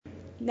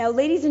Now,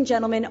 ladies and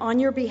gentlemen, on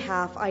your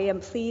behalf, I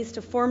am pleased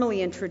to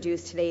formally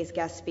introduce today's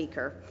guest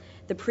speaker,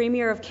 the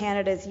Premier of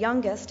Canada's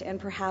youngest and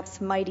perhaps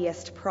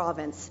mightiest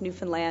province,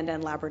 Newfoundland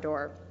and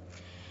Labrador.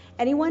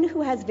 Anyone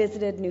who has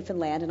visited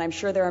Newfoundland, and I'm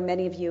sure there are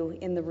many of you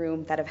in the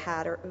room that have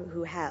had or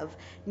who have,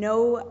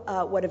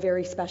 know what a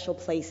very special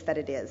place that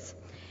it is.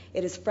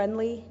 It is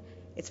friendly,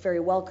 it's very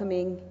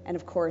welcoming, and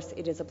of course,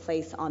 it is a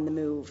place on the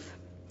move.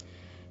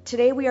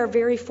 Today, we are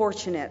very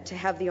fortunate to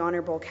have the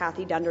Honourable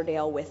Kathy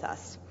Dunderdale with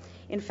us.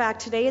 In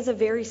fact, today is a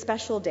very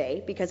special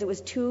day because it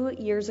was 2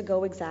 years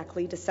ago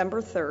exactly,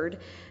 December 3rd,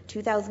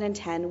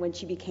 2010, when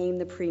she became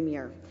the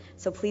Premier.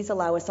 So please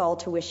allow us all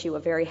to wish you a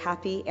very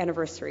happy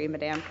anniversary,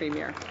 Madame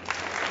Premier.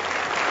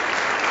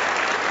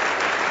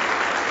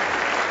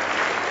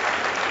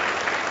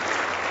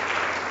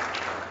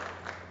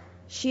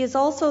 She is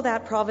also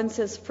that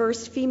province's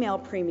first female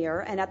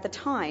Premier, and at the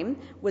time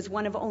was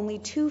one of only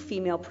 2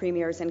 female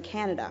Premiers in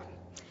Canada.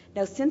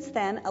 Now, since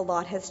then, a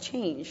lot has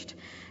changed.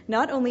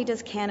 Not only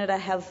does Canada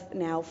have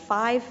now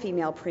 5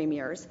 female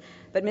premiers,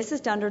 but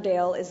Mrs.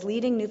 Dunderdale is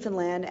leading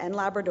Newfoundland and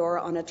Labrador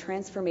on a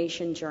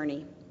transformation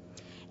journey.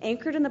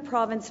 Anchored in the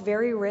province's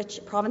very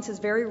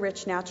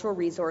rich natural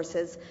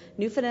resources,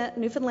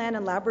 Newfoundland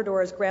and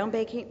Labrador's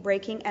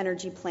groundbreaking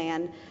energy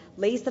plan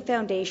lays the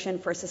foundation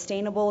for a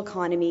sustainable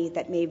economy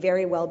that may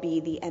very well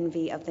be the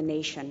envy of the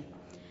nation.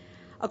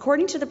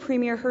 According to the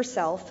Premier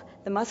herself,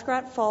 the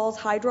Muskrat Falls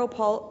Hydro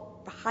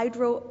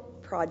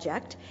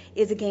project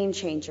is a game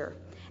changer.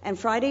 And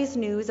Friday's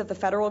news of the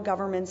federal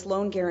government's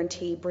loan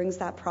guarantee brings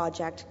that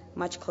project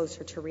much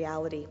closer to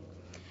reality.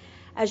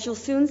 As you'll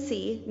soon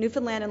see,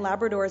 Newfoundland and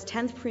Labrador's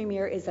 10th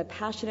Premier is a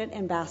passionate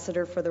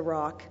ambassador for the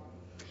Rock.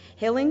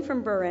 Hailing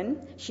from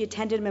Burin, she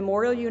attended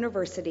Memorial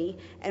University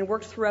and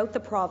worked throughout the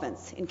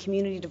province in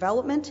community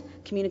development,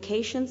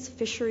 communications,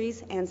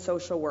 fisheries, and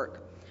social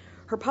work.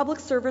 Her public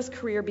service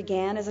career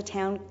began as a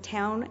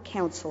town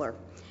councillor,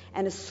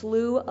 and a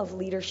slew of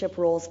leadership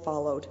roles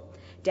followed.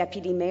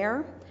 Deputy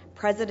Mayor,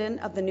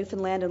 President of the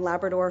Newfoundland and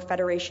Labrador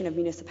Federation of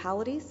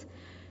Municipalities,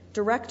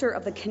 Director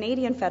of the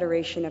Canadian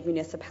Federation of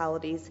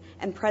Municipalities,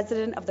 and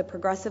President of the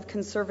Progressive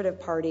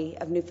Conservative Party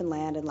of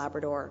Newfoundland and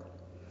Labrador.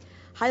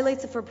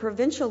 Highlights of her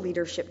provincial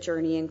leadership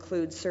journey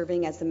include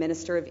serving as the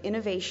Minister of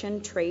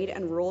Innovation, Trade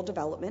and Rural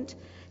Development,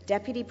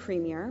 Deputy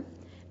Premier,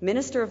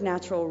 Minister of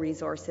Natural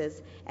Resources,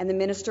 and the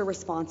Minister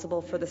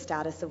responsible for the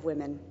status of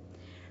women.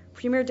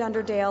 Premier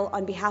Dunderdale,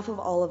 on behalf of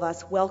all of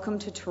us, welcome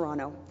to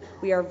Toronto.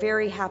 We are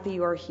very happy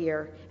you are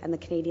here, and the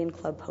Canadian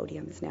Club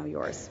podium is now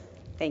yours.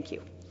 Thank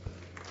you.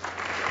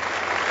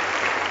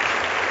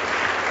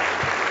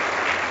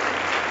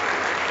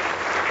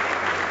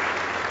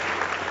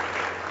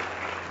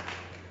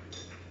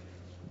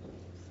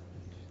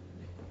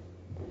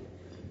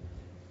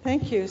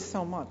 Thank you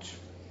so much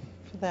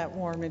for that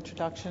warm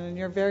introduction and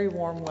your very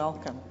warm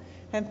welcome.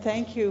 And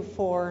thank you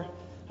for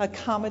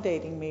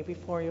accommodating me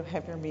before you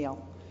have your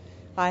meal.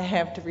 I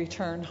have to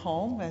return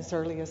home as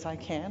early as I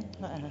can.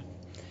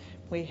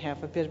 We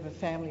have a bit of a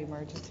family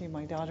emergency.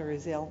 My daughter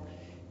is ill.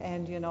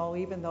 And, you know,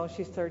 even though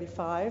she's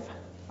 35,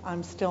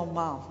 I'm still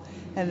mom.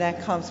 And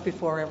that comes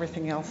before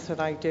everything else that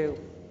I do.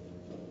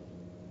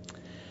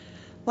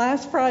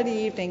 Last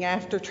Friday evening,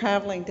 after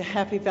traveling to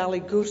Happy Valley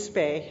Goose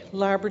Bay,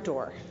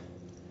 Labrador,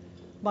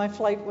 my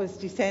flight was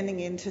descending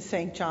into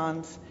St.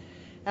 John's,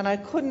 and I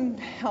couldn't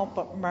help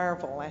but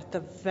marvel at the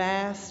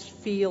vast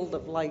field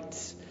of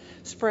lights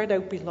spread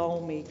out below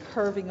me,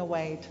 curving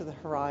away to the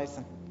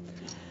horizon.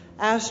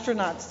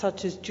 Astronauts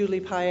such as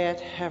Julie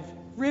Payette have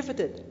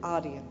riveted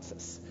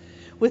audiences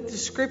with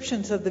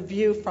descriptions of the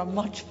view from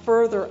much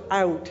further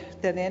out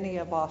than any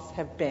of us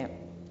have been.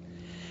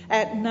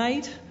 At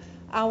night,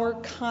 our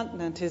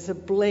continent is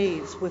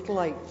ablaze with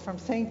light, from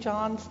St.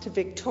 John's to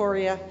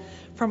Victoria,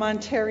 from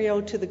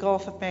Ontario to the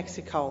Gulf of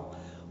Mexico.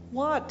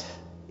 What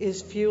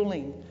is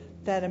fueling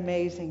that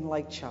amazing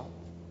light show?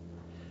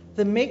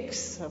 The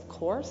mix, of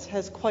course,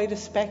 has quite a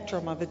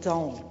spectrum of its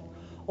own.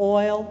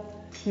 Oil,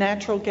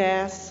 natural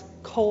gas,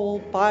 coal,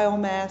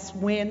 biomass,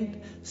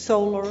 wind,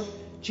 solar,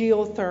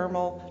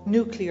 geothermal,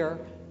 nuclear,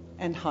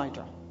 and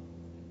hydro.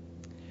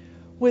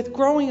 With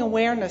growing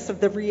awareness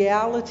of the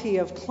reality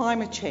of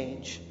climate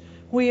change,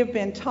 we have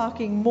been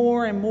talking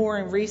more and more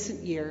in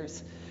recent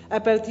years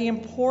about the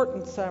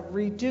importance of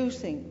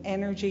reducing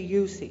energy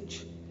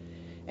usage.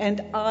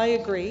 And I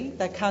agree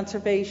that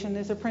conservation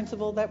is a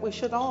principle that we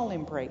should all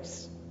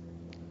embrace.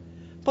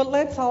 But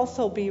let's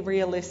also be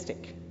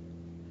realistic.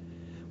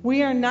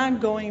 We are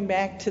not going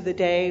back to the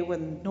day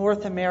when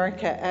North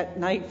America at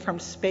night from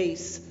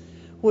space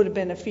would have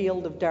been a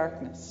field of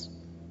darkness,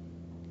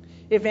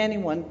 if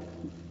anyone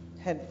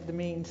had the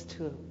means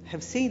to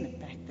have seen it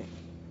back then.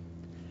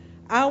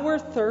 Our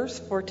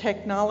thirst for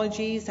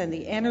technologies and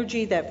the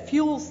energy that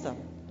fuels them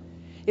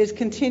is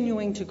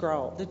continuing to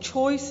grow. The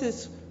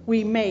choices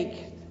we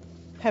make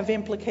have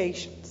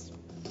implications.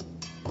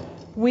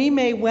 We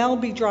may well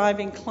be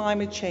driving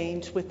climate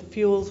change with the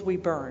fuels we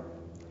burn.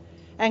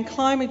 And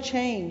climate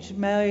change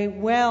may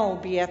well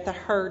be at the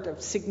heart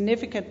of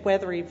significant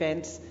weather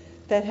events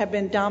that have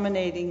been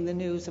dominating the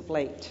news of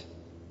late.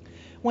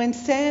 When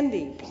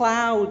Sandy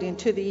plowed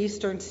into the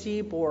eastern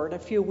seaboard a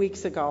few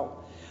weeks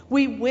ago,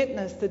 we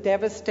witnessed the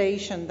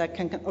devastation that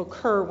can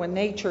occur when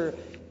nature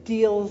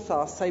deals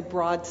us a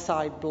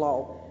broadside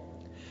blow.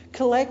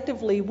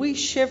 Collectively, we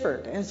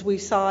shivered as we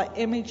saw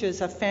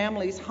images of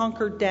families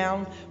hunkered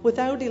down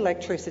without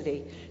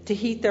electricity to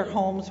heat their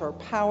homes or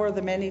power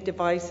the many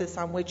devices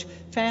on which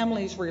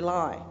families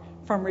rely,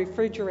 from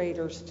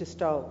refrigerators to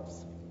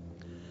stoves.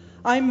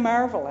 I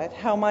marvel at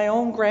how my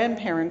own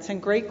grandparents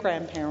and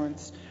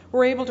great-grandparents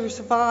were able to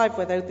survive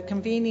without the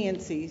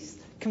conveniences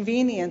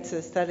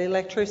that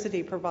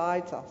electricity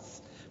provides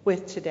us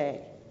with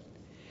today.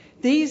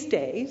 These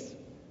days,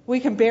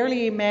 we can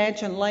barely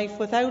imagine life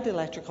without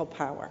electrical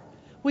power.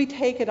 We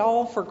take it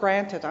all for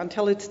granted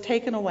until it's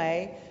taken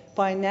away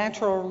by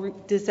natural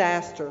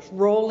disasters,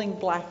 rolling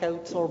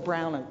blackouts or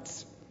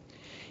brownouts.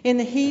 In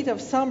the heat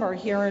of summer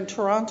here in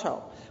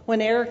Toronto,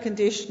 when air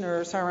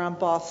conditioners are on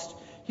bust,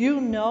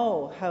 you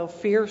know how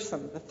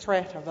fearsome the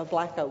threat of a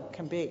blackout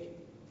can be.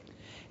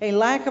 A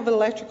lack of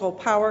electrical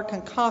power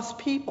can cost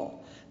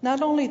people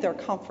not only their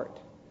comfort,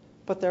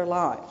 but their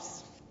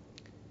lives.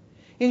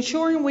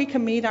 Ensuring we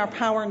can meet our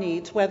power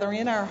needs, whether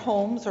in our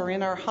homes or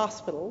in our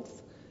hospitals,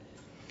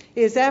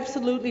 is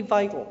absolutely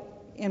vital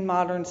in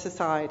modern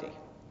society.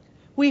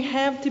 We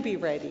have to be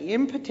ready,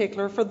 in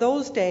particular for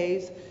those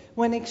days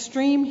when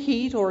extreme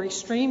heat or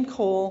extreme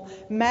cold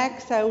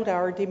max out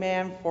our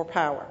demand for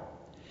power,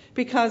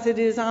 because it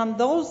is on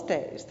those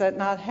days that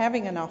not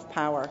having enough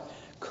power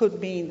could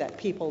mean that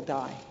people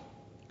die.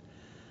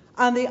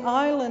 On the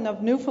island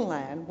of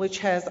Newfoundland, which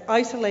has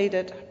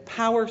isolated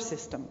power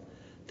system,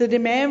 the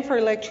demand for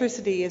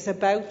electricity is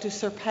about to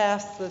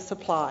surpass the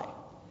supply.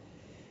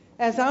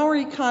 As our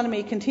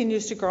economy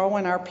continues to grow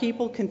and our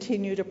people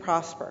continue to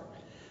prosper,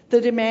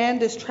 the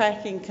demand is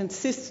tracking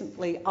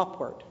consistently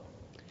upward.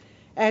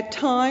 At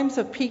times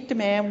of peak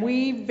demand,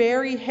 we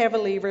very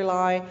heavily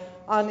rely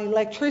on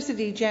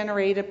electricity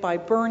generated by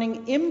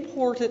burning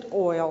imported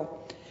oil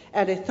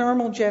at a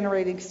thermal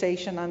generating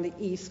station on the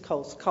East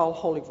Coast called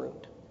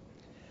Holyrood.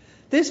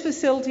 This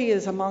facility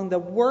is among the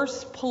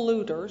worst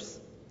polluters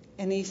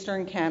in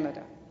eastern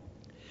Canada.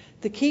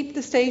 To keep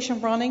the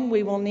station running,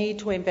 we will need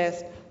to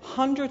invest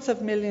hundreds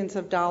of millions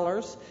of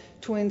dollars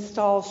to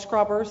install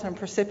scrubbers and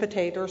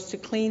precipitators to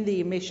clean the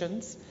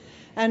emissions,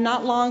 and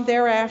not long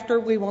thereafter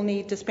we will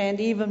need to spend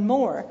even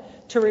more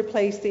to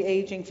replace the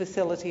aging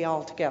facility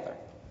altogether.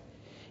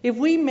 If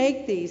we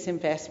make these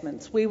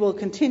investments, we will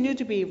continue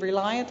to be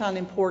reliant on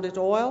imported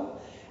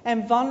oil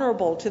and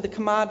vulnerable to the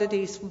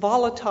commodity's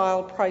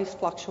volatile price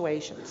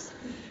fluctuations.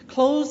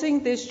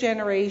 Closing this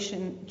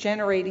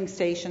generating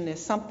station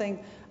is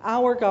something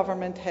our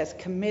government has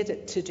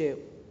committed to do.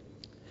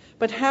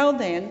 But how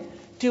then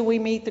do we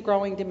meet the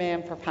growing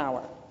demand for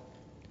power?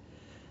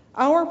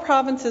 Our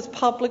province's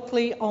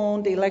publicly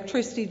owned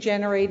electricity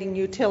generating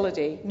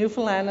utility,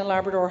 Newfoundland and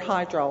Labrador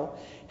Hydro,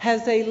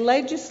 has a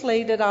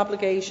legislated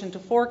obligation to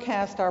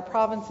forecast our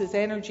province's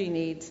energy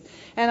needs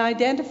and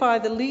identify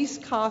the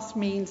least cost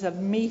means of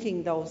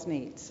meeting those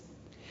needs.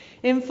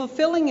 In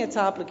fulfilling its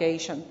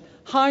obligation,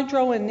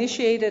 Hydro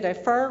initiated a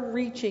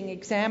far-reaching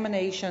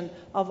examination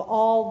of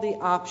all the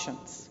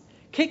options,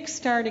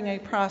 kick-starting a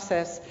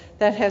process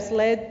that has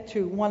led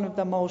to one of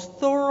the most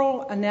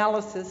thorough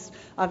analysis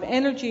of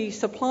energy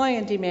supply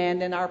and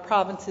demand in our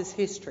province's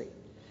history.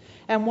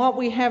 And what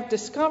we have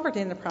discovered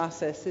in the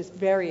process is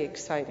very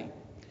exciting.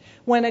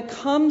 When it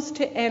comes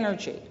to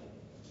energy,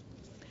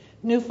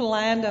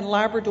 Newfoundland and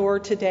Labrador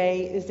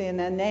today is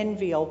in an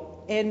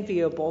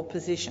enviable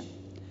position.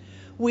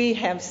 We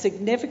have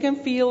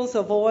significant fields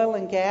of oil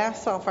and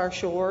gas off our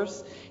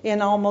shores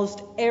in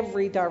almost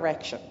every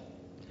direction.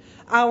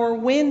 Our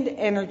wind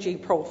energy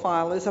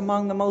profile is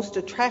among the most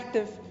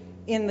attractive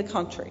in the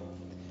country.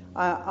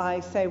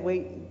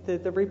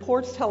 The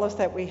reports tell us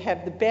that we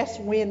have the best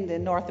wind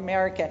in North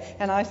America,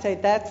 and I say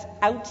that's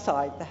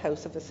outside the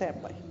House of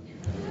Assembly.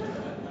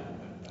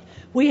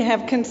 We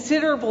have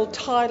considerable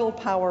tidal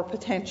power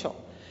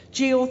potential,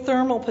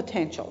 geothermal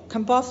potential,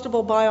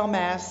 combustible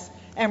biomass,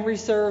 and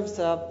reserves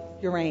of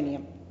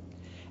uranium.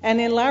 And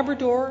in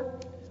Labrador,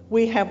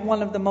 we have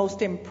one of the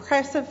most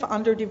impressive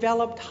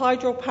underdeveloped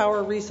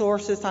hydropower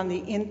resources on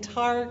the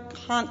entire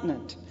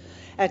continent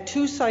at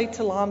 2 sites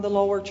along the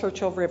lower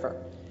Churchill River.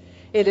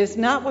 It is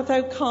not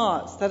without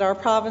cause that our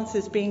province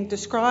is being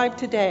described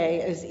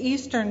today as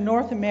Eastern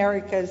North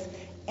America's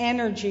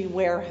energy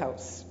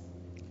warehouse.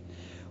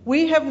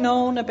 We have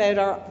known about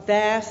our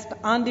vast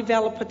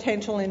undeveloped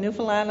potential in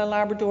Newfoundland and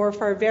Labrador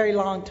for a very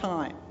long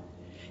time.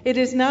 It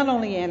is not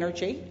only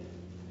energy.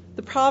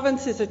 The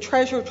province is a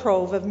treasure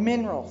trove of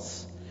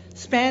minerals,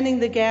 spanning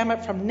the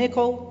gamut from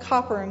nickel,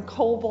 copper and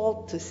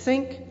cobalt to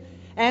zinc,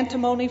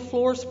 antimony,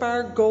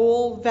 fluorspar,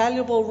 gold,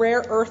 valuable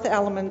rare earth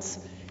elements,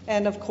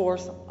 and of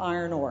course,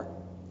 iron ore.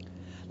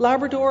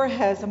 Labrador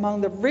has among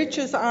the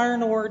richest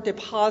iron ore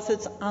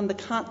deposits on the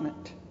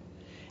continent.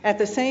 At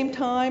the same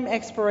time,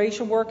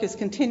 exploration work is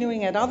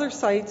continuing at other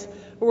sites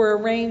where a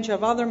range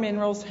of other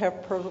minerals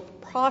have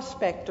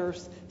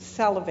prospectors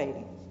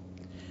salivating.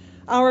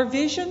 Our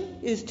vision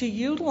is to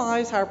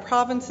utilize our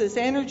province's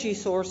energy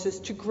sources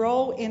to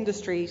grow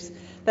industries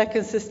that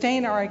can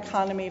sustain our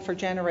economy for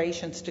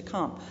generations to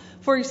come.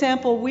 For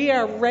example, we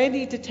are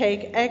ready to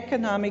take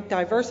economic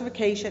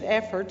diversification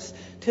efforts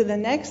to the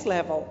next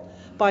level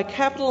by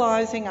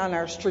capitalizing on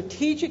our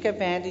strategic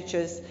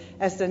advantages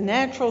as the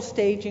natural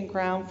staging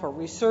ground for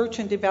research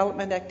and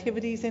development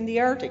activities in the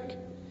Arctic.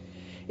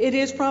 It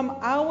is from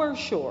our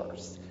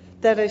shores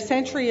that a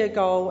century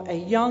ago, a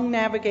young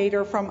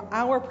navigator from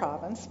our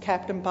province,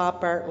 Captain Bob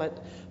Bartlett,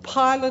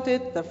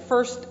 piloted the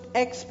first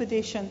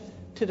expedition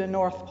to the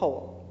North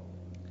Pole.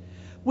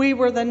 We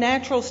were the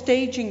natural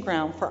staging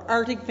ground for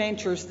Arctic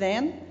ventures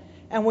then,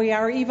 and we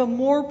are even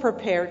more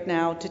prepared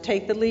now to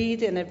take the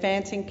lead in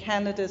advancing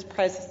Canada's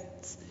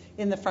presence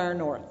in the far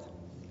north.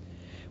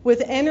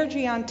 With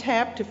energy on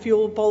tap to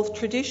fuel both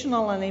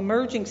traditional and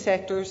emerging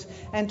sectors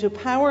and to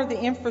power the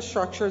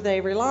infrastructure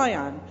they rely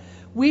on,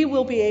 we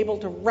will be able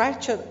to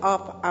ratchet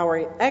up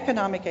our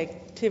economic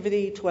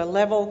activity to a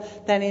level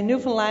that in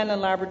Newfoundland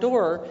and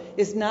Labrador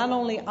is not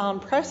only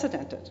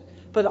unprecedented,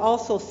 but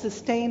also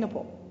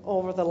sustainable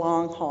over the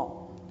long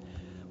haul.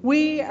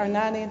 We are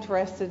not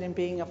interested in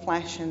being a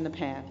flash in the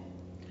pan.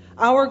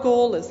 Our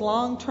goal is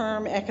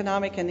long-term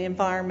economic and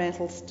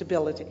environmental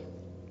stability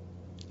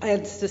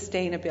and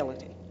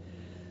sustainability.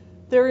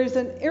 There is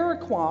an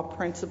Iroquois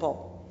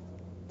principle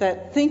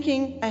that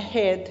thinking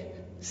ahead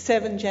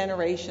 7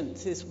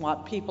 generations is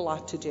what people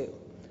ought to do.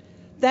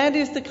 That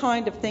is the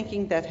kind of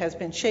thinking that has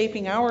been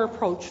shaping our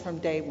approach from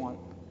day one.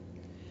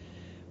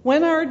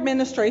 When our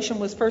administration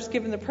was first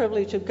given the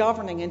privilege of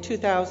governing in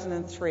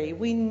 2003,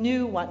 we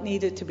knew what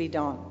needed to be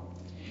done.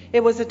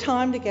 It was a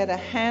time to get a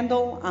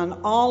handle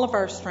on all of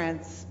our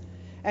strengths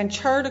and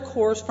chart a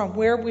course from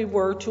where we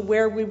were to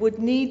where we would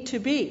need to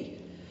be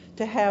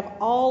to have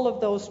all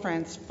of those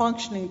strengths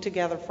functioning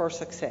together for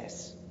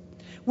success.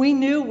 We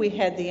knew we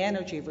had the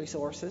energy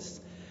resources.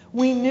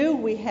 We knew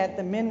we had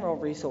the mineral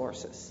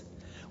resources.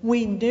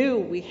 We knew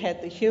we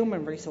had the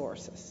human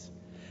resources.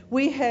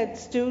 We had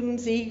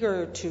students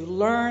eager to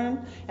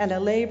learn and a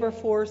labor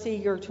force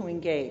eager to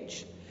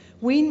engage.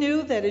 We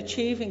knew that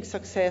achieving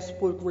success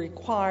would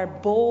require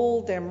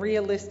bold and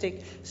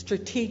realistic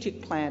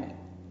strategic planning.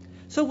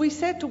 So we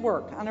set to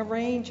work on a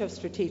range of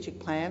strategic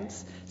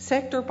plans,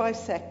 sector by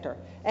sector,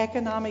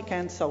 economic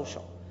and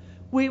social.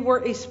 We were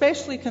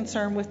especially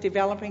concerned with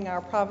developing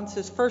our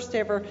province's first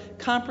ever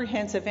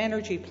comprehensive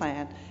energy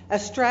plan, a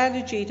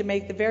strategy to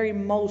make the very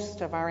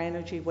most of our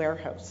energy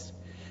warehouse.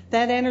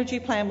 That energy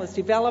plan was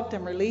developed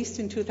and released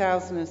in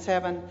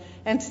 2007,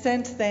 and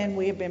since then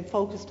we have been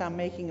focused on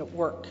making it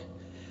work.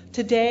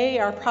 Today,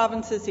 our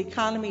province's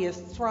economy is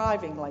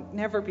thriving like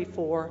never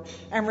before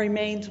and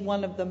remains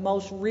one of the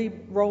most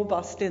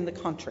robust in the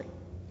country.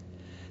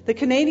 The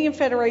Canadian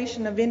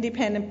Federation of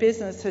Independent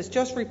Business has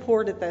just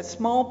reported that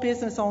small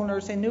business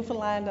owners in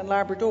Newfoundland and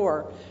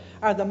Labrador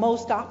are the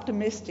most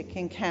optimistic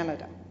in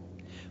Canada.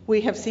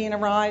 We have seen a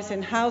rise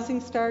in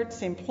housing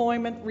starts,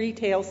 employment,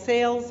 retail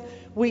sales,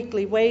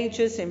 weekly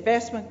wages,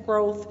 investment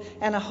growth,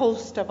 and a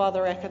host of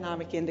other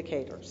economic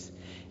indicators.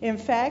 In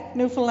fact,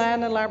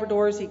 Newfoundland and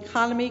Labrador's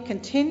economy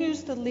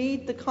continues to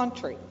lead the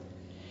country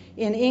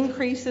in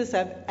increases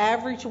of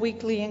average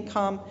weekly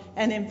income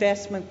and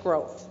investment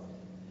growth.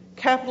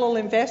 Capital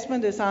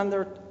investment is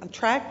on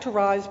track to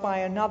rise by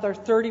another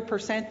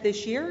 30%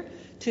 this year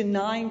to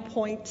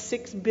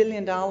 $9.6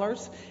 billion,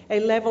 a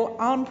level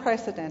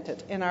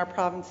unprecedented in our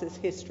province's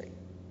history.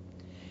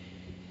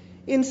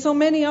 In so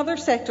many other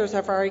sectors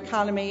of our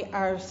economy,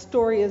 our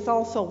story is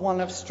also one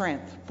of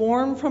strength,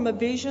 born from a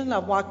vision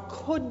of what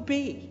could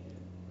be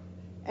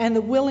and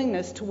the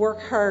willingness to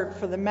work hard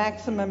for the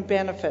maximum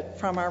benefit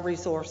from our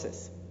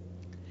resources.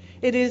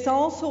 It is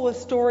also a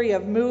story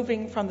of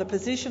moving from the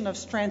position of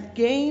strength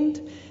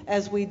gained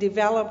as we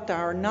developed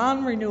our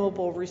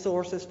non-renewable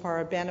resources for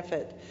our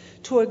benefit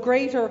to a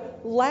greater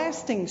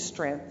lasting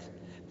strength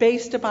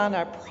based upon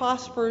a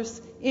prosperous,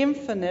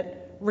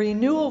 infinite,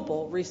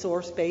 renewable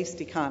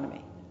resource-based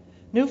economy.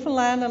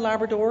 Newfoundland and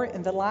Labrador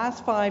in the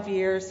last 5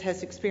 years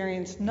has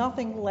experienced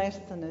nothing less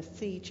than a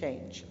sea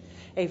change,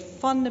 a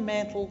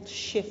fundamental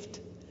shift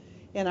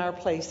in our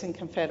place in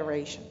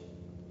Confederation.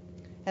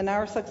 And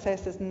our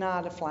success is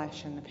not a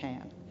flash in the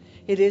pan.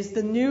 It is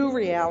the new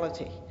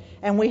reality,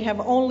 and we have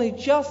only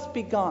just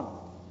begun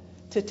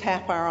to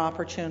tap our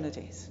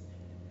opportunities.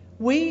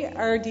 We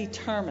are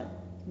determined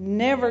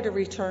never to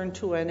return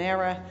to an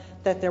era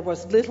that there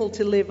was little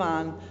to live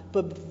on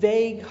but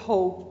vague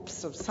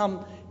hopes of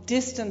some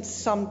distant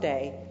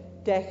someday,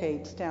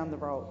 decades down the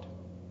road.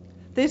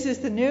 This is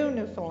the new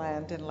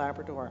Newfoundland and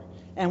Labrador,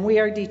 and we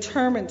are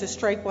determined to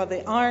strike while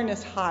the iron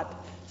is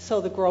hot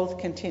so the growth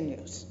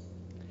continues.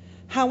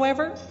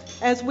 However,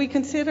 as we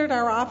considered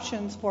our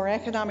options for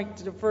economic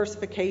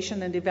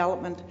diversification and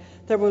development,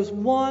 there was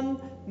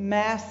one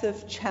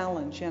massive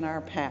challenge in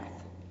our path,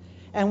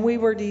 and we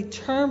were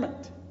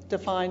determined to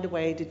find a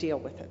way to deal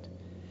with it.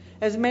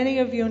 As many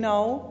of you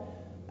know,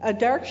 a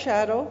dark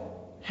shadow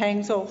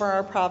hangs over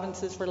our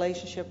province's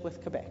relationship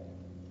with Quebec.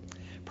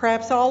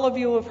 Perhaps all of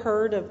you have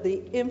heard of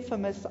the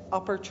infamous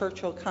Upper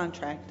Churchill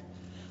contract,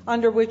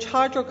 under which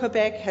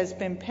Hydro-Quebec has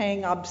been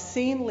paying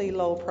obscenely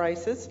low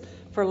prices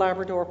for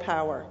Labrador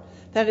power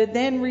that it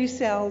then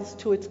resells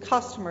to its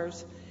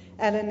customers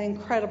at an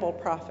incredible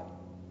profit.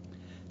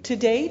 To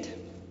date,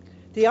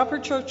 the Upper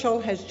Churchill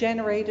has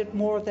generated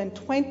more than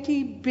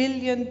 $20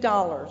 billion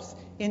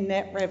in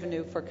net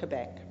revenue for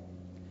Quebec.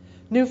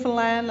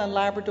 Newfoundland and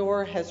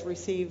Labrador has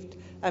received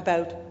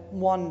about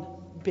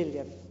 $1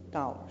 billion.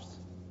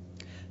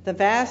 The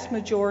vast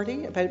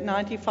majority, about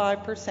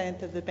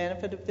 95% of the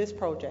benefit of this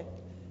project,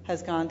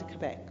 has gone to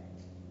Quebec.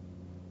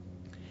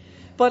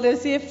 But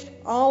as if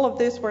all of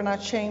this were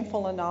not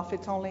shameful enough,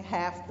 it's only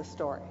half the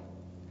story.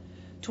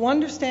 To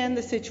understand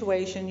the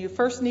situation, you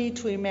first need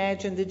to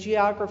imagine the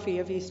geography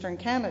of Eastern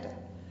Canada.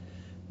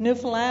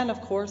 Newfoundland,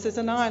 of course, is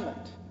an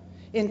island,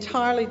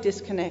 entirely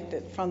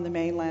disconnected from the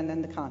mainland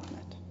and the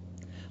continent.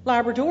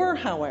 Labrador,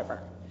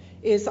 however,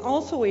 is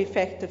also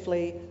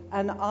effectively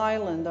an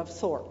island of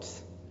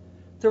sorts.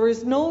 There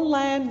is no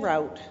land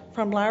route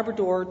from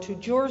Labrador to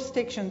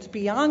jurisdictions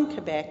beyond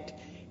Quebec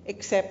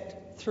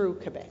except through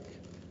Quebec.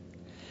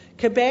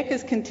 Quebec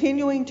is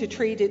continuing to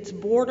treat its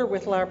border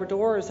with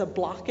Labrador as a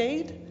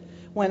blockade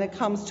when it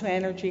comes to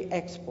energy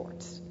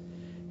exports.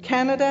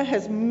 Canada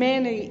has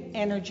many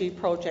energy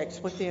projects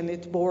within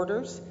its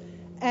borders,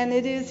 and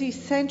it is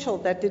essential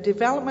that the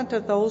development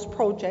of those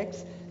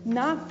projects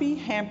not be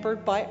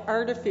hampered by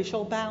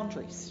artificial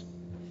boundaries.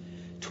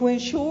 To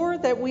ensure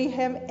that we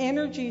have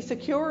energy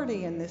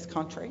security in this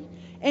country,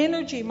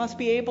 energy must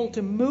be able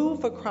to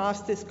move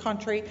across this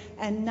country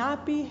and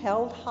not be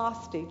held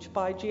hostage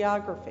by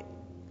geography.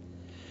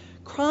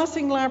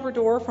 Crossing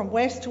Labrador from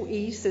west to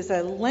east is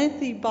a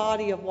lengthy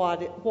body of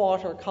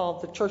water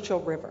called the Churchill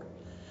River.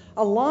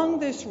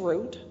 Along this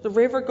route, the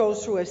river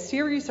goes through a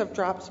series of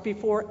drops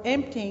before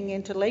emptying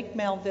into Lake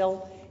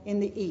Melville in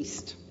the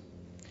east.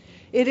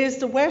 It is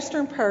the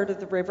western part of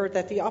the river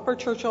that the Upper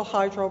Churchill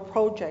Hydro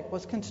Project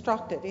was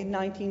constructed in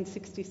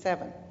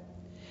 1967.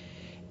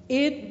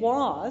 It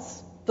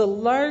was the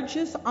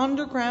largest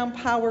underground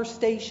power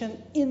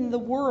station in the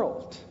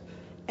world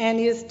and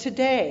is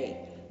today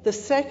the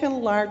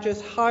second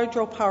largest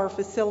hydropower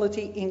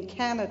facility in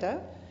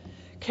Canada,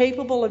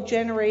 capable of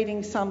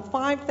generating some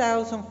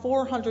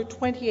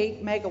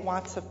 5,428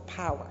 megawatts of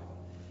power.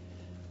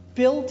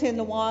 Built in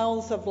the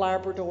wilds of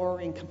Labrador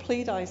in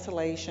complete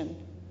isolation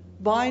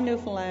by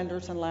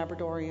Newfoundlanders and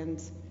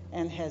Labradorians,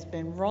 and has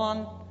been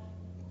run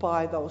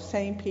by those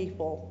same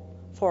people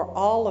for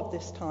all of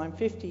this time,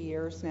 50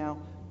 years now,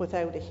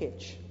 without a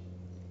hitch.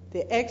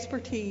 The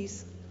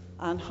expertise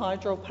on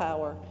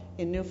hydropower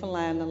in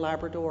Newfoundland and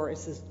Labrador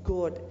is as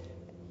good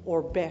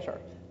or better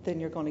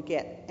than you're going to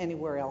get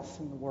anywhere else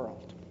in the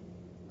world.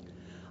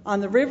 On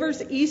the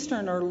river's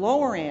eastern or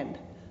lower end,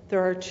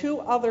 there are two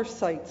other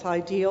sites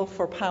ideal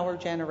for power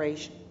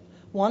generation.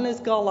 One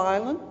is Gull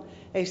Island,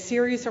 a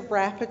series of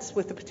rapids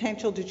with the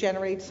potential to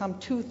generate some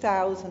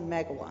 2,000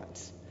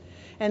 megawatts.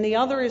 And the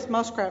other is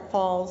Muskrat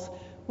Falls,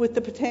 with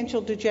the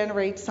potential to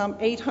generate some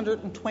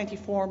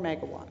 824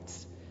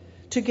 megawatts.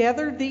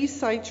 Together, these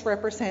sites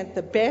represent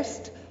the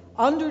best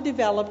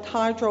underdeveloped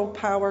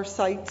hydropower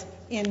sites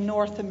in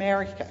North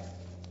America.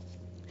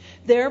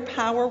 Their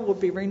power will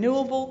be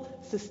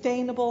renewable,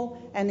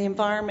 sustainable, and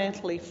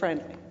environmentally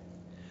friendly.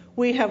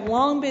 We have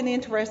long been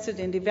interested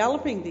in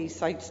developing these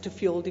sites to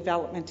fuel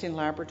development in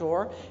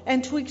Labrador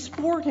and to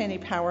export any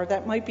power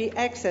that might be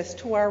accessed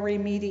to our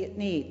immediate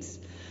needs.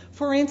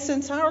 For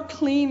instance, our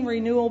clean,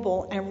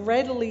 renewable, and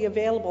readily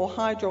available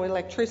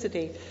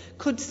hydroelectricity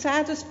could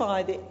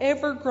satisfy the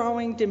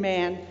ever-growing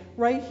demand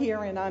right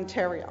here in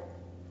Ontario.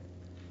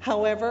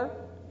 However,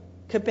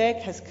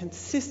 Quebec has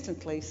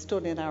consistently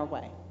stood in our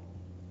way.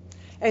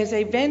 As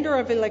a vendor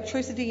of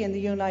electricity in the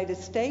United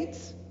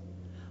States,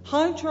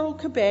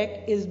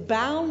 Hydro-Quebec is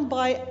bound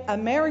by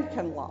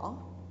American law,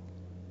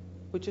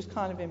 which is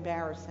kind of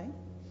embarrassing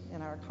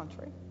in our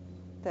country,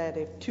 that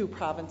if two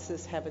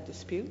provinces have a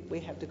dispute, we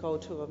have to go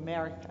to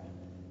America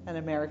and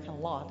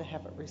American law to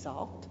have it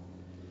resolved.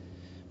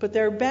 But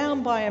they're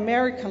bound by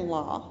American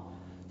law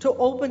to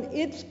open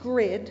its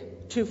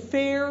grid to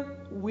fair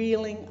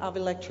wheeling of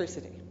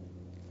electricity.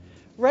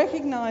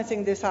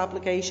 Recognizing this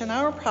obligation,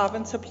 our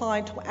province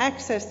applied to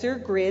access their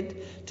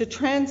grid to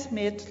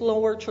transmit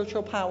Lower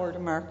Churchill power to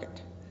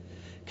market.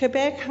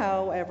 Quebec,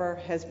 however,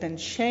 has been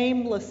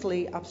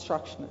shamelessly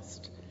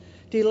obstructionist,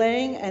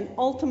 delaying and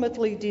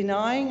ultimately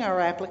denying our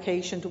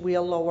application to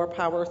wheel lower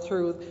power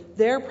through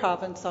their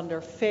province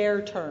under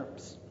fair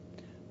terms.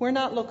 We're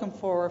not looking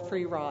for a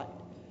free ride.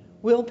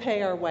 We'll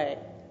pay our way,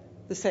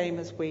 the same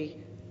as we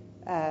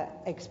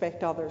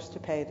expect others to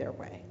pay their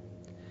way.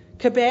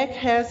 Quebec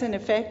has, in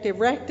effect,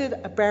 erected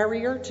a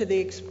barrier to the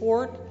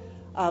export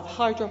of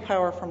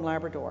hydropower from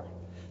Labrador.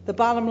 The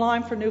bottom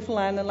line for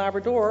Newfoundland and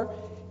Labrador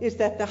is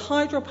that the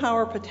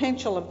hydropower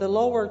potential of the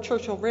Lower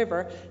Churchill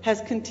River has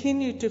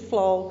continued to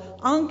flow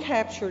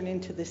uncaptured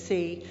into the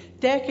sea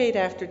decade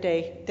after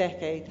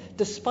decade,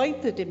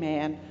 despite the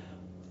demand,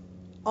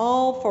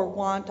 all for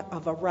want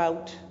of a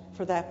route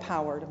for that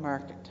power to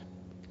market.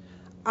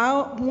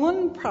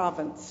 One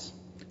province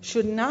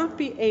should not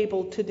be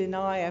able to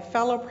deny a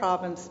fellow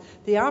province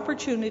the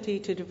opportunity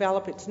to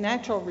develop its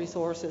natural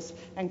resources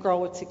and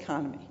grow its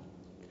economy.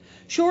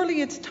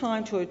 Surely it's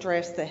time to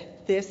address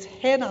this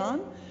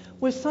head-on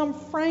with some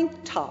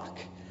frank talk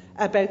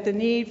about the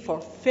need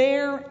for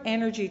fair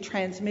energy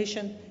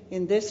transmission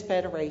in this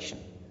federation.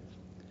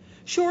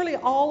 Surely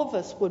all of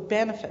us would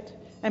benefit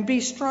and be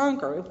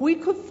stronger if we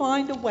could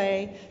find a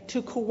way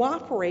to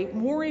cooperate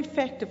more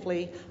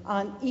effectively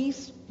on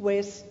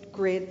east-west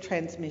grid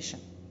transmission.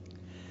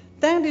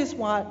 That is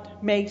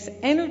what makes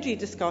energy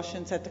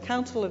discussions at the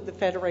Council of the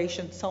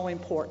Federation so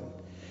important.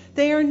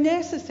 They are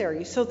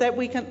necessary so that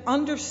we can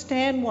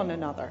understand one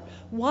another,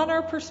 what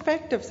our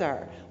perspectives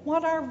are,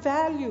 what our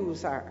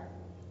values are.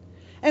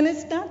 And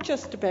it's not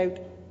just about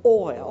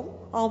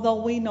oil,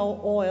 although we know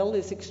oil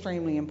is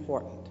extremely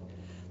important.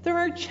 There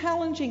are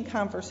challenging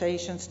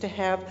conversations to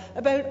have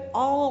about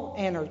all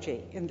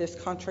energy in this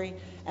country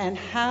and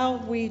how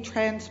we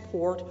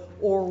transport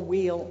or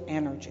wheel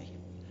energy.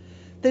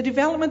 The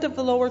development of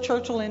the Lower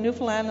Churchill in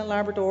Newfoundland and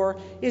Labrador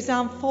is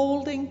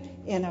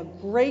unfolding in a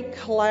great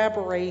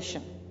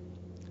collaboration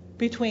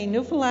between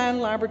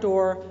Newfoundland,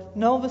 Labrador,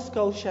 Nova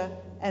Scotia,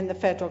 and the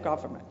federal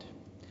government.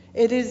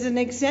 It is an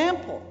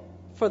example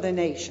for the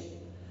nation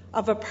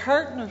of a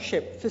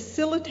partnership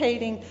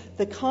facilitating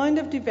the kind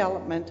of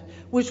development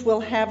which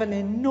will have an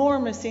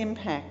enormous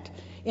impact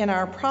in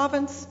our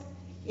province,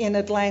 in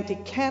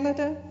Atlantic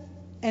Canada,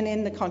 and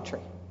in the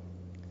country.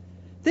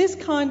 This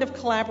kind of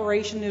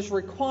collaboration is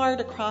required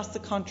across the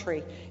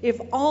country if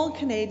all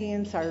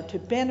Canadians are to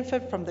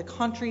benefit from the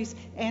country's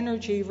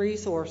energy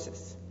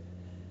resources.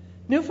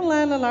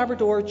 Newfoundland and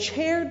Labrador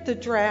chaired the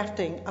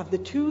drafting of the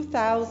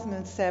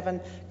 2007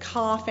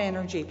 COF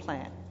Energy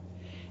Plan.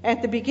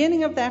 At the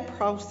beginning of that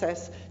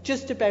process,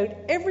 just about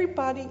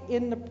everybody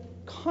in the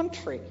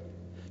country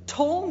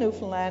told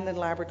Newfoundland and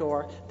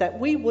Labrador that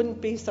we wouldn't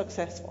be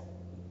successful,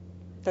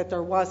 that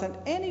there wasn't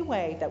any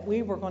way that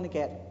we were going to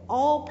get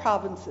all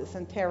provinces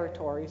and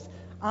territories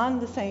on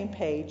the same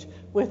page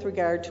with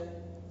regard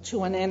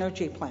to an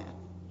energy plan.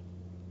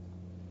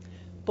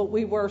 But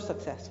we were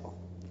successful,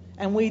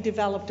 and we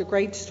developed a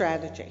great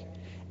strategy,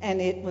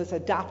 and it was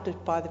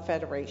adopted by the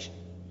Federation.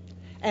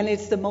 And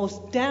it's the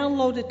most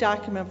downloaded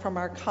document from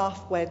our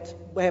COF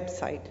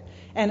website.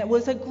 And it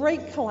was a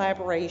great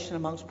collaboration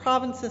amongst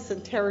provinces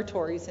and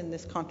territories in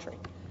this country.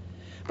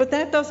 But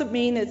that doesn't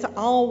mean it's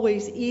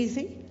always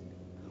easy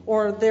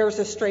or there's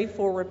a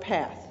straightforward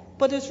path.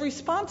 But as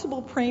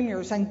responsible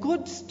premiers and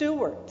good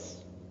stewards,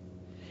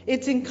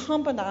 it's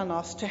incumbent on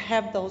us to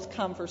have those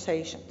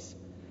conversations.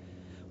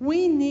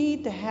 We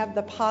need to have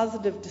the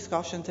positive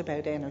discussions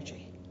about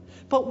energy.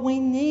 But we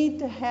need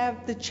to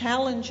have the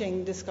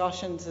challenging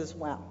discussions as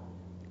well.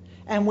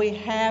 And we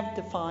have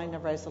to find a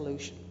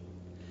resolution.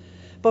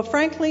 But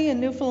frankly, in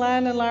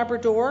Newfoundland and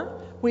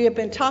Labrador, we have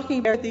been talking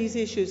about these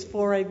issues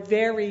for a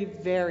very,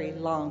 very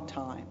long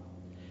time.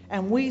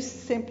 And we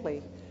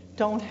simply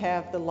don't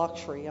have the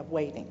luxury of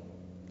waiting.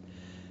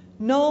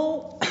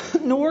 No,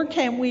 nor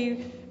can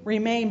we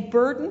remain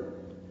burdened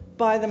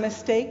by the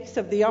mistakes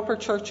of the Upper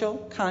Churchill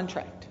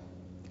contract.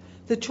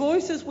 The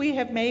choices we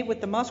have made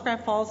with the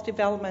Muskrat Falls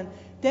development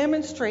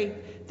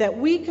demonstrate that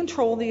we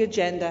control the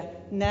agenda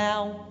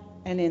now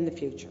and in the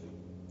future.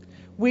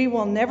 We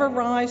will never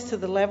rise to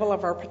the level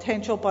of our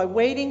potential by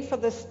waiting for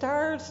the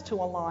stars to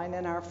align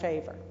in our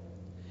favor.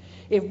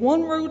 If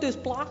one route is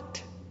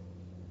blocked,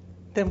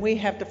 then we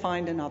have to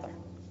find another.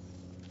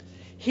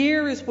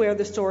 Here is where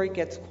the story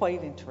gets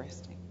quite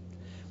interesting.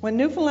 When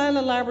Newfoundland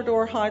and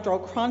Labrador Hydro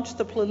crunched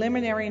the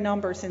preliminary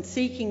numbers in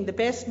seeking the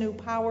best new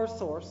power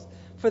source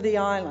for the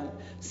island,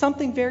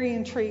 something very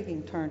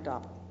intriguing turned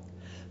up.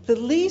 The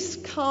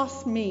least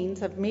cost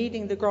means of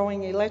meeting the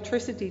growing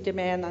electricity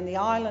demand on the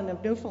island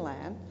of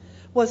Newfoundland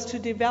was to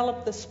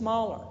develop the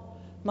smaller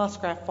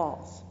Muskrat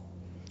Falls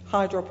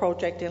hydro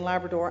project in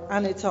Labrador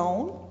on its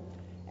own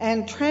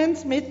and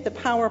transmit the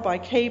power by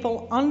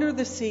cable under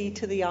the sea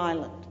to the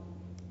island.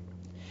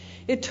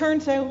 It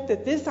turns out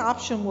that this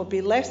option will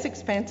be less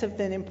expensive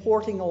than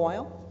importing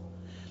oil,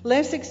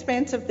 less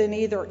expensive than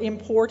either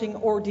importing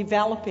or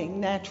developing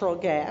natural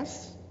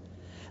gas,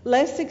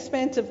 less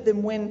expensive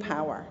than wind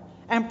power,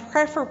 and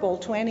preferable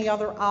to any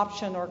other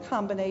option or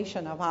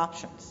combination of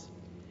options.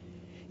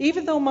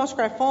 Even though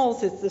Muskrat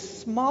Falls is the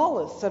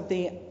smallest of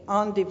the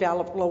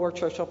undeveloped Lower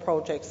Churchill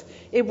projects,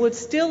 it would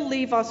still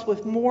leave us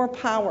with more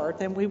power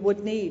than we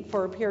would need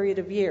for a period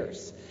of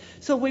years.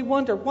 So we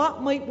wonder,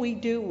 what might we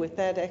do with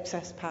that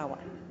excess power?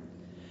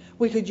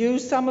 We could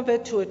use some of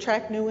it to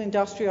attract new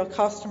industrial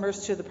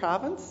customers to the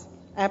province,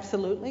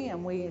 absolutely,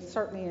 and we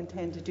certainly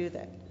intend to do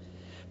that.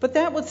 But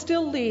that would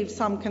still leave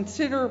some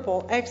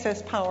considerable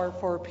excess power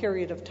for a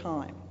period of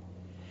time.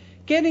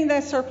 Getting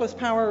that surplus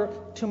power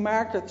to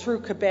market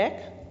through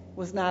Quebec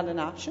was not an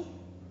option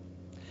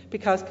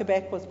because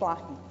Quebec was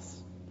blocking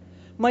us.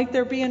 Might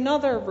there be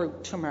another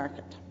route to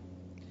market?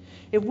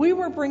 If we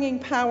were bringing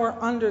power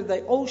under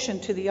the ocean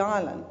to the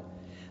island,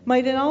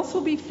 might it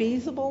also be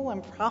feasible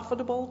and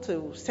profitable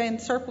to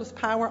send surplus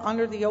power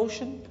under the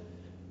ocean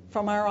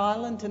from our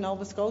island to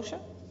Nova Scotia?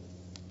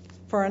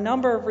 For a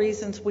number of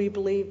reasons, we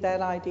believe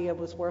that idea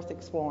was worth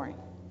exploring.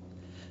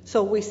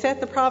 So we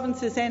set the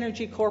province's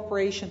energy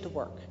corporation to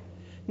work.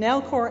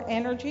 Nalcor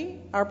Energy,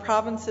 our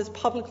province's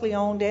publicly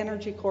owned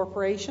energy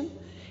corporation,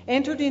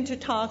 entered into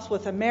talks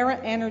with Emera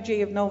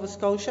Energy of Nova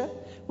Scotia,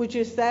 which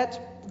is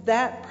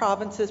that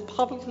province's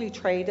publicly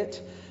traded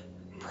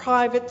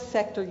private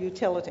sector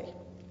utility.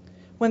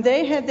 When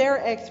they had their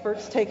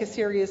experts take a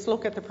serious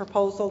look at the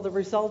proposal, the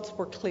results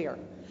were clear.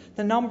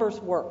 The numbers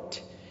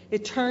worked.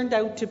 It turned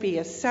out to be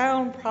a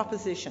sound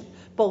proposition,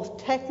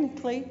 both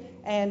technically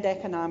and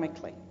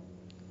economically.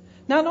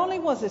 Not only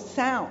was it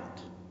sound,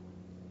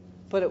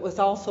 but it was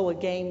also a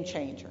game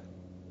changer.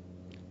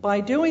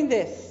 By doing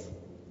this,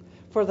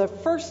 for the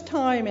first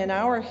time in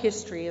our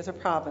history as a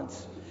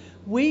province,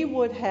 we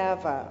would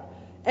have an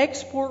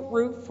export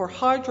route for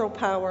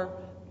hydropower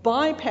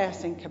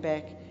bypassing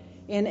Quebec,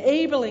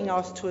 enabling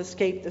us to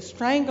escape the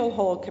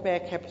stranglehold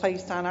Quebec had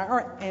placed on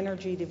our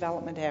energy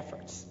development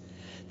efforts.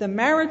 The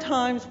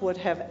Maritimes would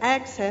have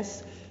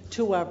access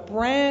to a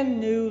brand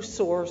new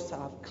source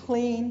of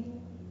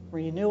clean,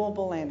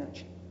 renewable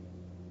energy.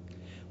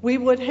 We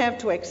would have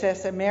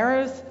access to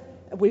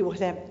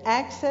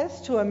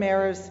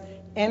Emera's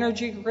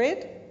energy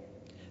grid.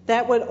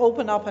 That would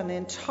open up an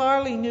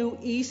entirely new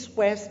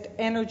east-west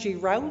energy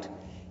route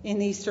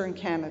in eastern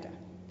Canada.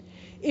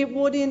 It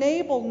would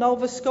enable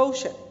Nova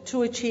Scotia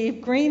to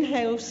achieve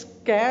greenhouse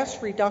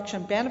gas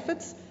reduction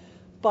benefits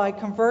by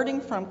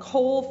converting from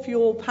coal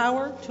fuel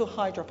power to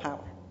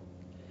hydropower.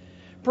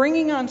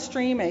 Bringing on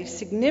stream a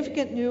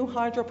significant new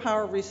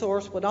hydropower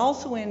resource would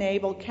also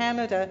enable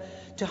Canada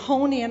to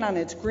hone in on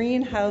its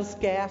greenhouse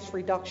gas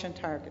reduction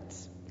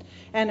targets.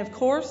 And of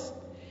course,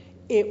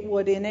 it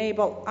would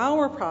enable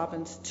our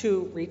province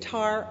to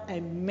retire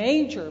a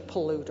major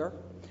polluter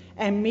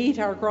and meet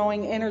our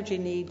growing energy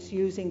needs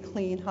using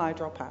clean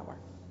hydropower.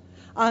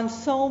 On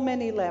so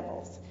many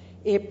levels,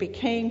 it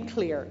became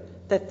clear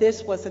that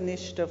this was an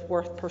initiative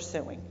worth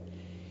pursuing.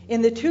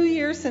 In the 2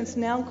 years since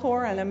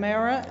Nalcor and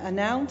Emera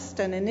announced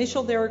and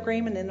initialed their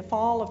agreement in the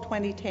fall of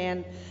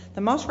 2010, the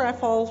Muskrat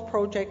Falls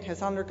project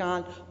has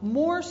undergone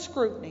more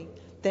scrutiny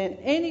than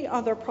any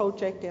other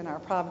project in our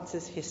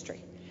province's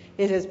history.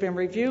 It has been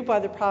reviewed by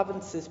the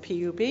province's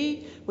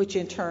PUB, which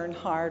in turn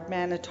hired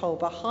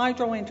Manitoba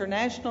Hydro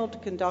International to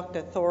conduct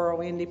a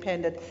thorough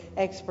independent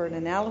expert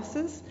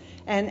analysis,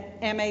 and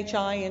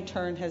MHI in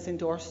turn has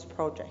endorsed the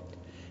project.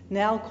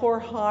 Nalcor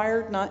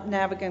hired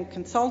Navigant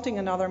Consulting,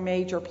 another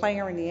major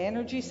player in the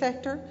energy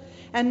sector,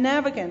 and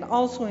Navigant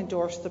also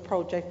endorsed the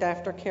project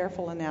after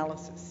careful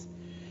analysis.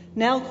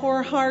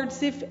 Nalcor hired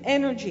Zif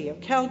Energy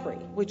of Calgary,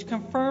 which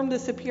confirmed the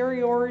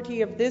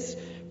superiority of this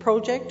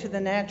project to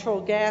the natural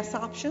gas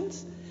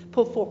options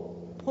put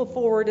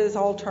forward as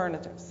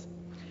alternatives.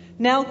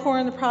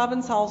 Nalcor in the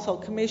province also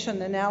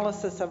commissioned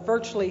analysis of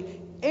virtually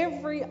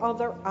every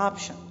other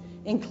option,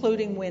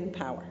 including wind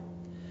power.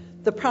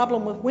 The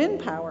problem with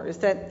wind power is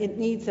that it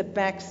needs a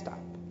backstop,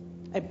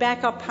 a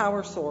backup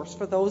power source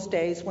for those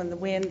days when the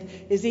wind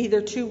is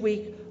either too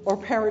weak or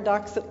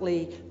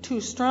paradoxically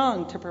too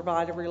strong to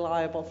provide a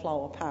reliable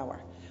flow of power.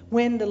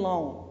 Wind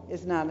alone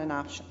is not an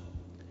option.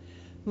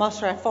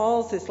 Muskrat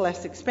Falls is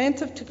less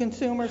expensive to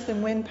consumers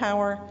than wind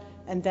power,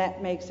 and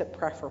that makes it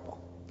preferable.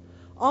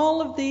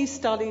 All of these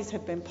studies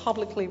have been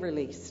publicly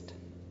released.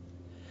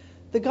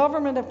 The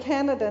Government of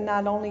Canada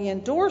not only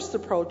endorsed the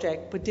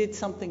project, but did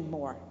something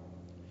more.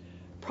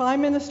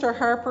 Prime Minister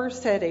Harper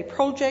said a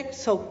project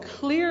so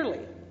clearly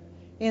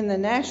in the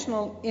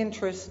national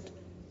interest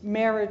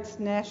merits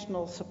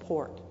national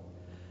support.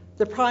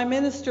 The Prime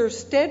Minister's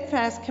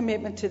steadfast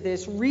commitment to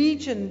this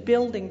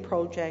region-building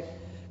project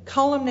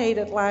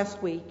culminated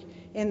last week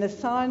in the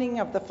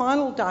signing of the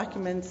final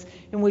documents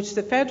in which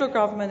the federal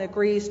government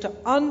agrees to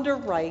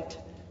underwrite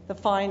the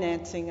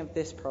financing of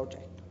this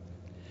project.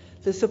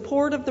 The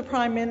support of the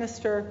Prime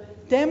Minister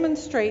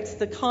demonstrates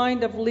the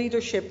kind of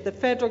leadership the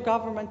federal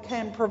government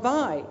can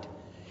provide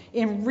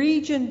in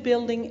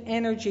region-building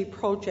energy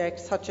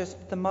projects such as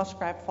the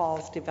Muskrat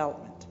Falls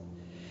development.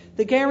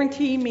 The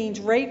guarantee means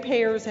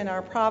ratepayers in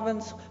our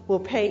province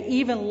will pay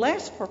even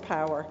less for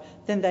power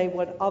than they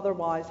would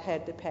otherwise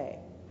had to pay,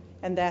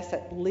 and that's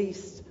at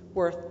least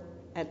worth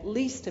at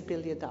least $1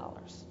 billion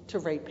to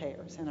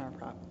ratepayers in our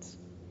province.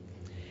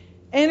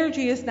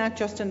 Energy is not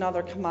just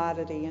another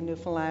commodity in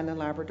Newfoundland and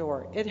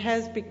Labrador. It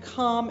has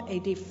become a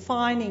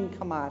defining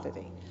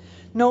commodity,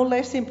 no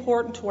less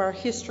important to our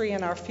history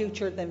and our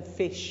future than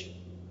fish.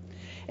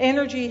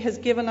 Energy has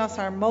given us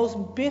our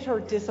most bitter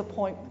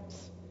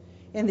disappointments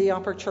in the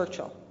Upper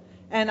Churchill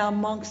and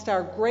amongst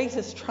our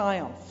greatest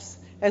triumphs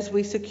as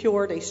we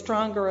secured a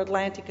stronger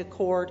Atlantic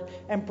Accord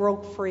and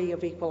broke free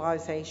of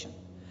equalization.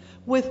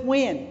 With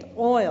wind,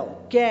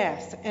 oil,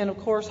 gas, and of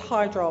course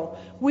hydro,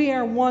 we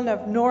are one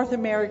of North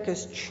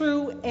America's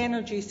true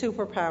energy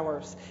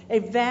superpowers, a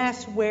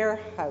vast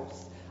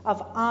warehouse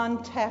of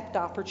untapped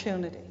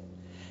opportunity.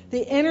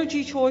 The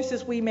energy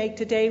choices we make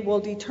today will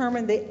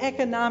determine the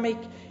economic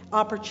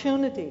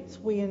opportunities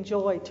we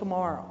enjoy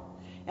tomorrow,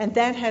 and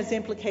that has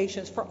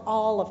implications for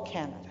all of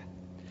Canada.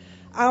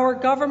 Our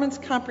government's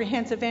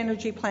comprehensive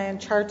energy plan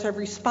charts a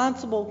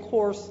responsible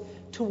course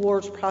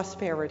towards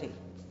prosperity.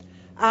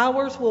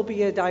 Ours will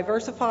be a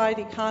diversified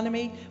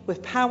economy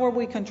with power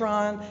we can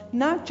draw on,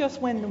 not just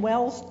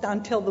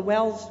until the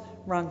wells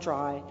run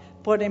dry,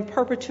 but in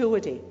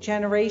perpetuity,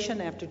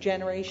 generation after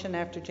generation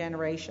after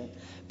generation.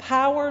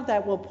 Power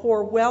that will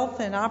pour wealth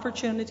and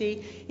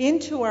opportunity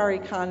into our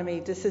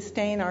economy to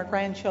sustain our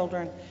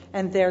grandchildren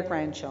and their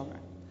grandchildren.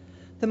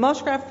 The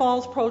Muskrat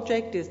Falls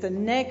project is the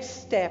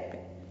next step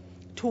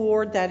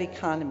toward that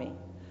economy.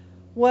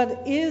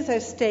 What is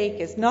at stake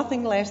is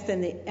nothing less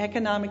than the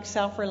economic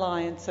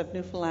self-reliance of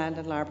Newfoundland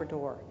and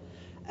Labrador.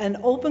 An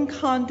open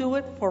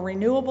conduit for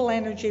renewable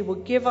energy will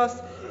give us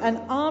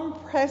an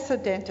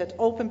unprecedented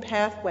open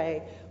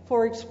pathway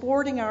for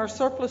exporting our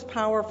surplus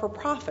power for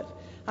profit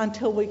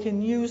until we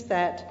can use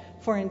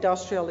that for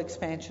industrial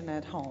expansion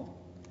at home.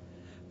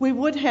 We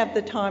would have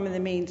the time and the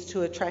means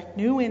to attract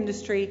new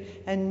industry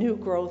and new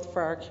growth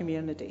for our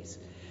communities.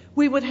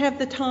 We would have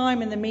the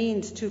time and the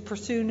means to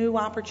pursue new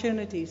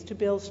opportunities to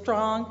build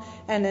strong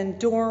and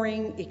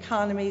enduring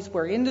economies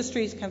where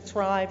industries can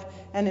thrive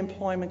and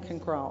employment can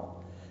grow.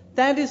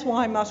 That is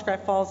why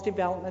Muskrat Falls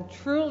development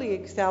truly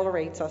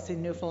accelerates us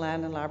in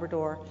Newfoundland and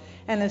Labrador.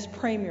 And as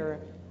Premier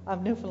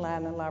of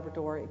Newfoundland and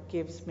Labrador, it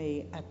gives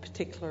me a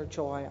particular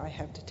joy, I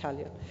have to tell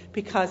you,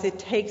 because it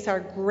takes our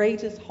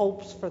greatest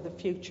hopes for the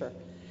future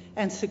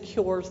and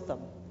secures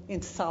them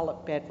in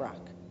solid bedrock.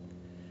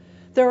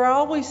 There are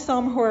always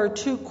some who are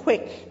too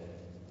quick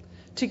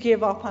to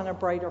give up on a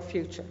brighter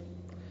future.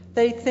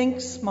 They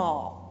think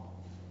small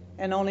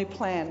and only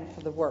plan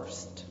for the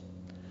worst.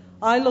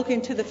 I look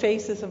into the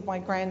faces of my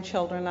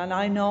grandchildren and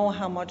I know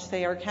how much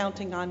they are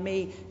counting on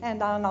me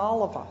and on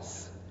all of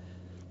us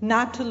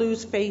not to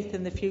lose faith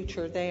in the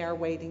future they are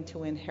waiting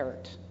to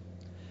inherit.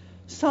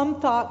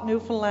 Some thought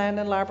Newfoundland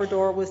and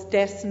Labrador was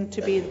destined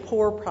to be the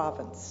poor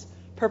province,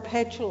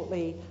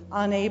 perpetually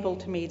unable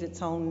to meet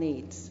its own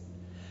needs.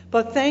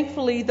 But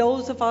thankfully,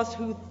 those of us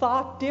who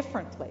thought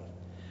differently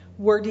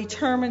were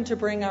determined to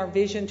bring our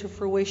vision to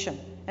fruition.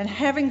 And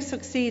having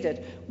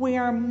succeeded, we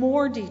are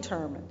more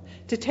determined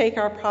to take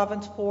our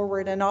province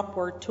forward and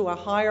upward to a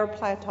higher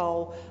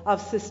plateau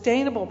of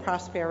sustainable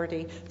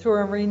prosperity through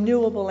a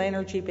renewable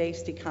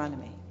energy-based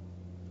economy.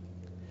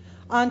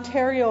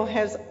 Ontario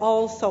has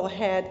also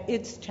had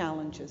its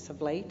challenges of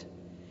late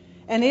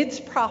and its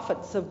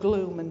prophets of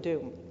gloom and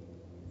doom.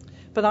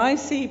 But I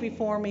see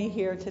before me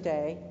here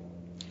today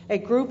a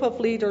group of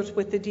leaders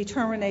with the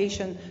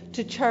determination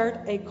to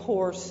chart a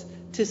course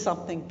to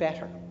something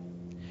better.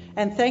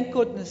 And thank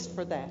goodness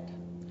for that,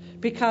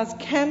 because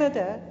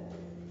Canada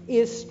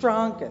is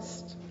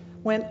strongest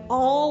when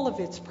all of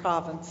its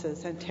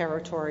provinces and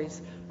territories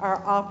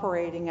are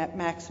operating at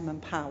maximum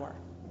power.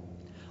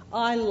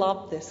 I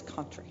love this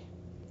country.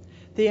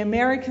 The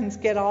Americans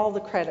get all the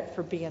credit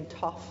for being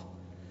tough,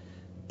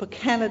 but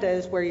Canada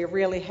is where you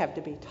really have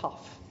to be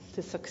tough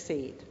to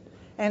succeed.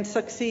 And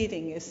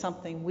succeeding is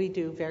something we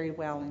do very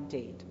well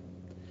indeed.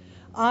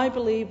 I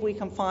believe we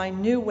can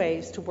find new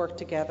ways to work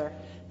together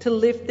to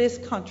lift this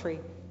country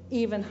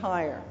even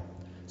higher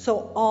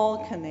so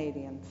all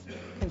Canadians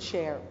can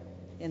share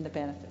in the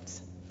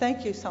benefits.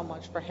 Thank you so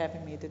much for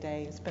having me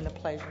today. It's been a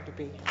pleasure to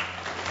be here.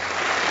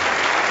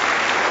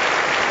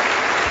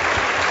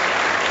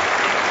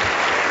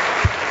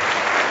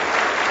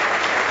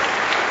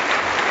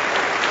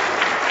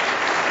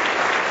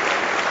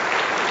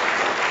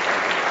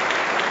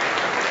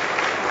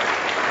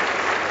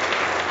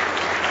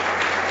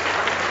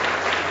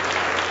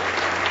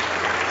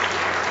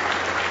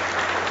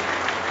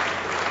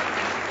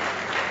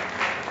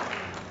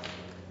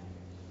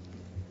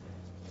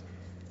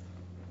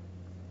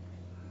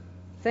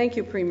 Thank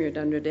you, Premier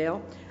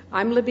Dunderdale.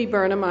 I'm Libby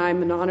Burnham.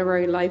 I'm an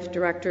Honorary Life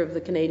Director of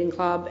the Canadian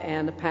Club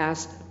and a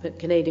past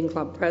Canadian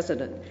Club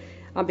President.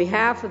 On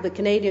behalf of the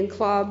Canadian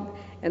Club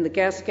and the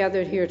guests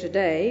gathered here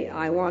today,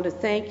 I want to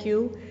thank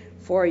you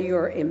for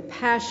your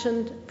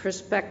impassioned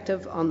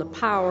perspective on the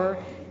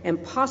power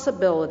and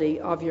possibility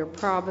of your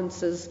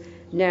province's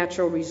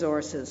natural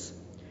resources.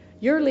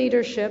 Your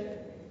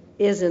leadership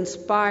is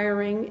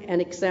inspiring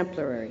and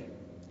exemplary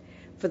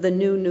for the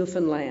new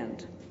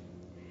Newfoundland.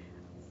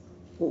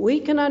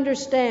 We can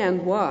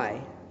understand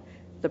why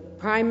the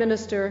Prime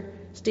Minister,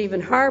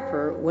 Stephen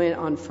Harper,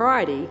 on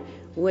Friday,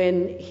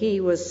 when he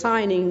was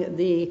signing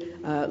the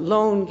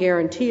loan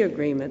guarantee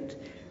agreement,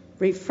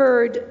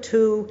 referred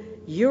to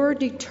your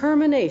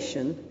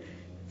determination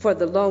for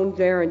the loan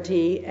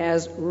guarantee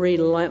as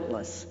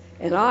relentless.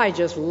 And I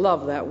just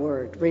love that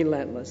word,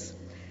 relentless.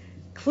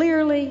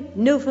 Clearly,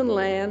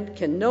 Newfoundland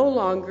can no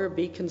longer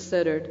be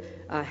considered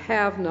a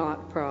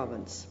have-not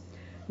province,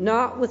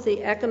 not with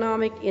the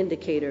economic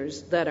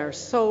indicators that are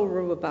so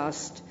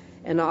robust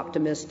and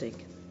optimistic.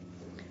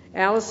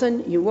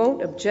 Alison, you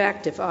won't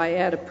object if I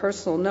add a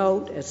personal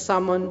note as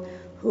someone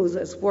who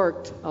has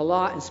worked a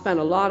lot and spent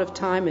a lot of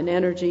time and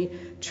energy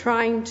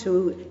trying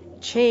to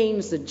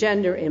change the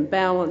gender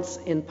imbalance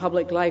in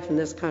public life in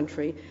this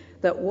country,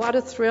 that what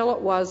a thrill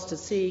it was to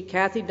see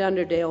Kathy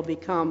Dunderdale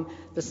become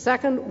the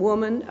second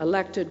woman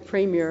elected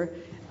Premier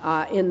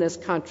in this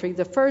country,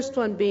 the first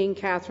one being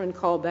Catherine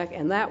Colbeck,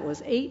 and that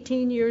was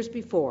 18 years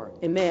before.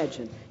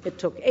 Imagine, it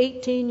took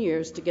 18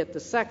 years to get the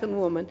second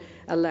woman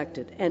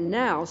elected, and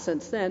now,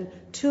 since then,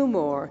 2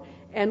 more.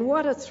 And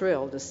what a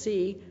thrill to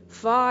see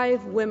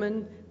 5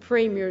 women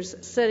premiers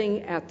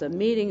sitting at the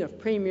meeting of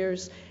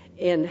premiers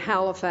in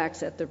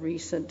Halifax at the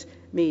recent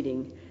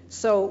meeting.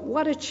 So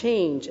what a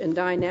change in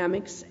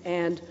dynamics,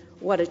 and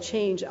what a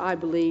change, I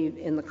believe,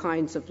 in the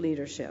kinds of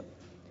leadership.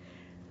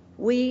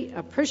 We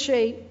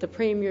appreciate the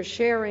Premier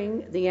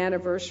sharing the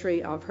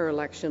anniversary of her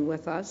election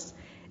with us,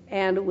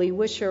 and we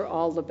wish her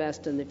all the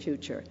best in the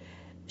future.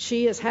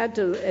 She has had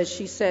to, as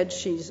she said,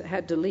 she's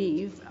had to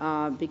leave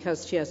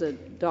because she has a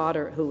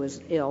daughter who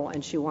is ill,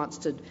 and she wants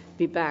to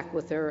be back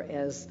with her,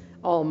 as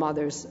all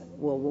mothers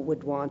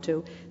would want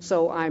to.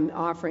 So I'm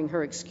offering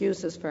her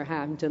excuses for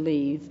having to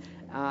leave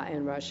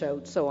and rush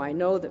out. So I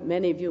know that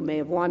many of you may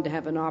have wanted to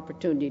have an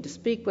opportunity to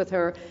speak with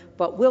her,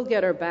 but we'll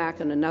get her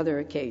back on another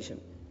occasion.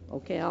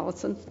 Okay,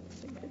 Allison?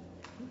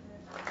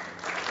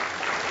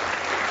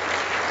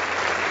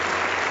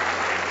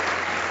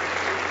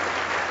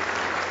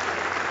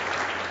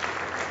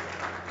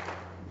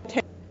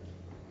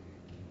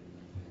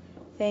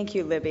 Thank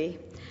you, Libby.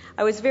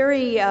 I was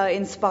very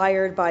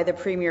inspired by the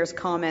Premier's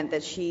comment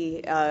that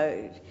she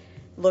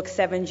looks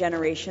 7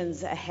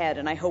 generations ahead,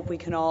 and I hope we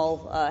can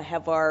all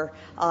have our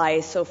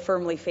eyes so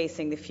firmly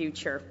facing the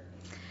future.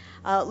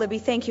 Libby,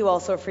 thank you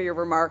also for your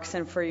remarks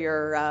and for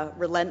your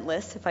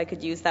relentless, if I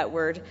could use that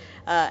word,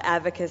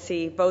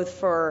 advocacy, both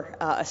for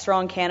a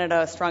strong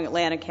Canada, a strong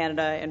Atlantic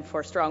Canada, and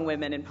for strong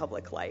women in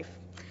public life.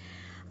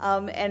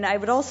 And I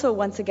would also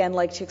once again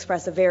like to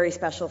express a very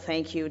special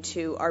thank you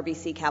to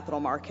RBC Capital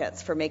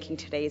Markets for making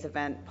today's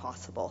event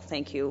possible.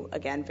 Thank you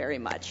again very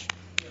much.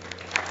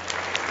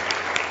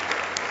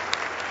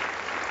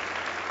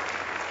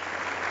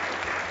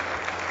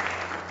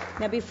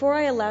 Now, before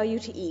I allow you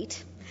to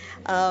eat,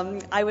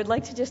 I would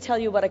like to just tell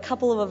you about a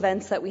couple of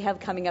events that we have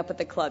coming up at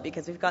the club,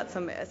 because we've got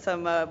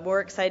some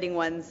more exciting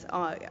ones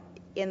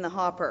in the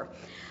hopper.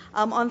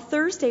 On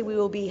Thursday, we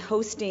will be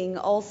hosting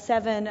all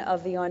 7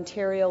 of the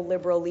Ontario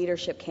Liberal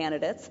leadership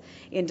candidates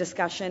in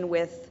discussion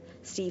with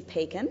Steve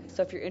Paikin.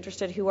 So if you're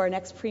interested who our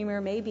next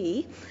Premier may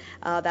be,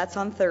 that's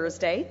on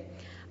Thursday.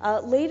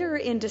 Later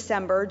in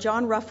December,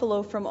 John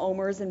Ruffalo from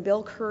OMERS and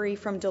Bill Curry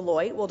from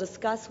Deloitte will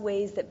discuss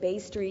ways that Bay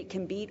Street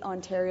can beat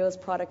Ontario's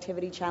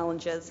productivity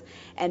challenges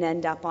and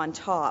end up on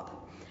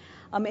top.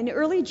 In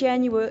early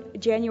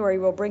January,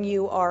 we'll bring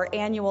you our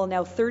annual,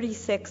 now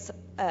 36th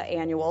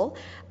annual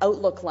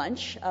Outlook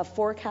Lunch, a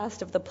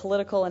forecast of the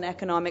political and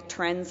economic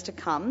trends to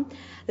come.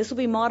 This will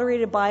be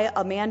moderated by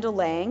Amanda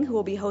Lang, who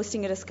will be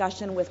hosting a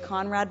discussion with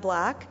Conrad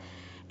Black,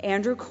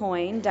 Andrew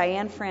Coyne,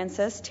 Diane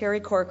Francis, Terry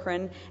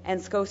Corcoran,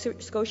 and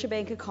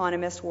Scotiabank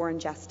economist Warren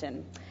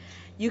Jestin.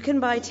 You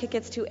can buy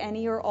tickets to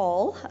any or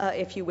all,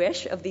 if you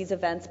wish, of these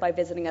events by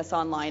visiting us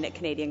online at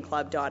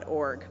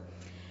canadianclub.org.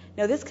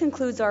 Now, this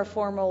concludes our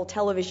formal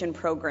television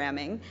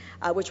programming,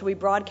 which will be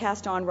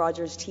broadcast on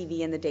Rogers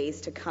TV in the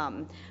days to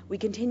come. We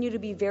continue to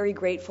be very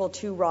grateful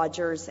to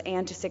Rogers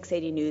and to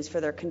 680 News for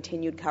their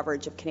continued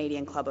coverage of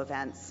Canadian Club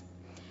events.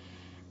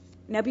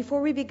 Now, before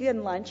we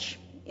begin lunch,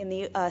 in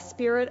the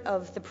spirit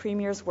of the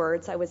Premier's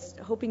words, I was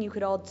hoping you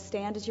could all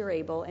stand as you're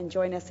able and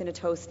join us in a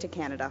toast to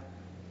Canada.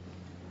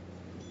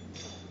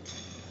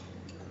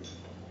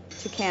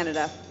 To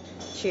Canada.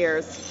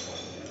 Cheers.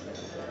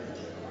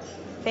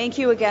 Thank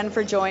you again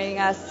for joining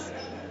us.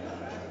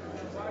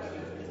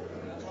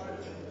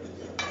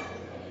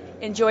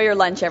 Enjoy your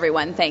lunch,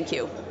 everyone. Thank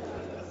you.